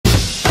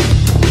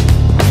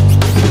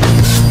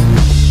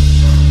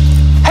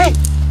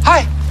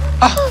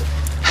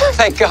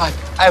Thank God.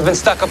 I've been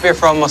stuck up here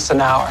for almost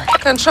an hour.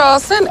 Control,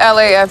 send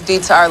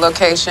LAFD to our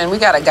location. We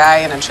got a guy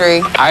in a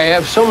tree. I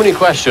have so many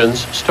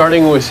questions,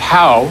 starting with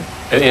how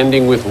and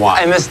ending with why.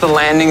 I missed the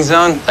landing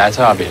zone. That's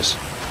obvious.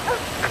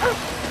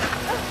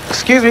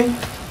 Excuse me,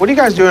 what are you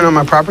guys doing on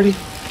my property?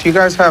 Do you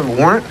guys have a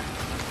warrant?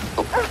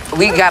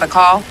 We got a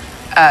call,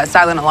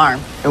 silent alarm.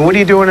 And what are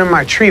you doing in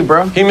my tree,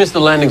 bro? He missed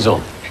the landing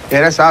zone.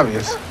 Yeah, that's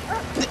obvious.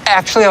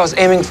 Actually, I was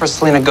aiming for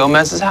Selena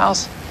Gomez's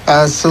house.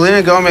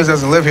 Selena Gomez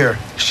doesn't live here.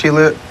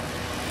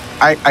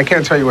 I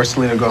can't tell you where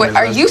Selena Gomez Wait,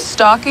 are lives. you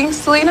stalking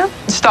Selena?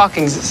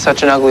 Stalking's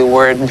such an ugly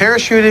word.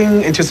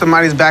 Parachuting into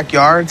somebody's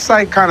backyard? It's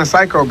like kind of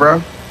psycho,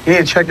 bro. You need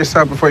to check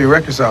yourself before you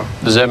wreck yourself.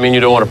 Does that mean you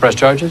don't want to press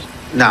charges?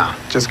 Nah,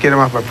 just get him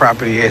off my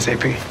property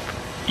ASAP.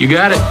 You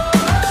got it.